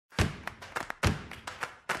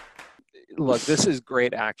look, this is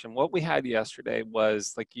great action. What we had yesterday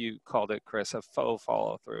was, like you called it, Chris, a faux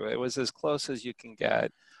follow-through. It was as close as you can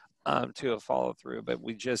get to a follow-through, but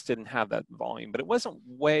we just didn't have that volume. But it wasn't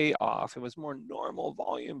way off. It was more normal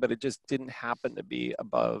volume, but it just didn't happen to be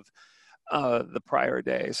above the prior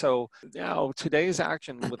day. So now today's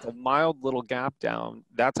action with a mild little gap down,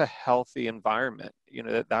 that's a healthy environment. You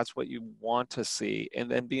know, that's what you want to see. And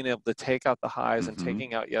then being able to take out the highs and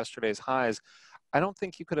taking out yesterday's highs, I don't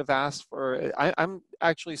think you could have asked for. I'm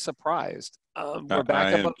actually surprised. We're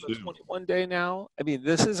back above the 21 day now. I mean,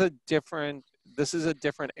 this is a different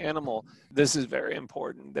animal. This is very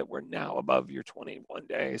important that we're now above your 21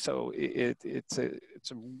 day. So it's a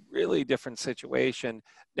really different situation.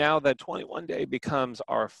 Now that 21 day becomes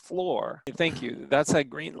our floor. Thank you. That's that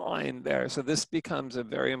green line there. So this becomes a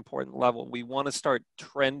very important level. We want to start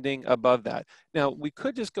trending above that. Now we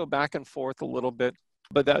could just go back and forth a little bit,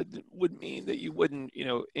 but that would mean that you wouldn't,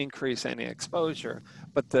 increase any exposure.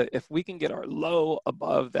 But if we can get our low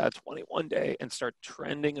above that 21 day and start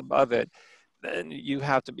trending above it, then you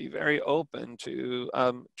have to be very open to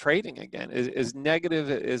trading again. As negative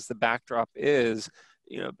as the backdrop is,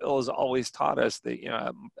 Bill has always taught us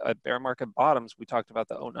that, at bear market bottoms, we talked about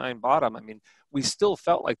the '09 bottom. I mean, we still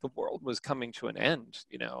felt like the world was coming to an end,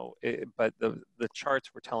 but the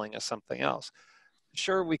charts were telling us something else.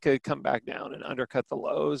 Sure, we could come back down and undercut the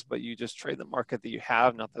lows, but you just trade the market that you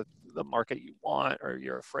have, not the market you want or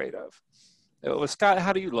you're afraid of. Scott,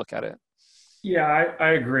 how do you look at it? Yeah,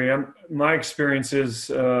 I agree. My experience is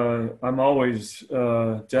I'm always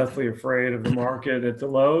deathly afraid of the market at the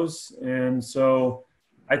lows. And so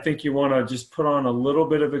I think you want to just put on a little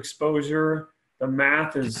bit of exposure. The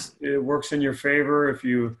math it works in your favor. If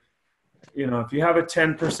you have a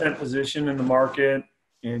 10% position in the market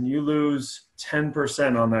and you lose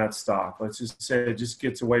 10% on that stock, let's just say it just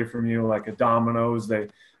gets away from you like a dominoes.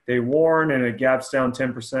 They warn and it gaps down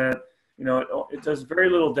 10%. It does very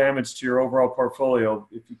little damage to your overall portfolio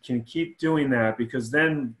if you can keep doing that, because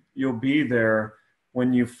then you'll be there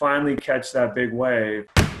when you finally catch that big wave.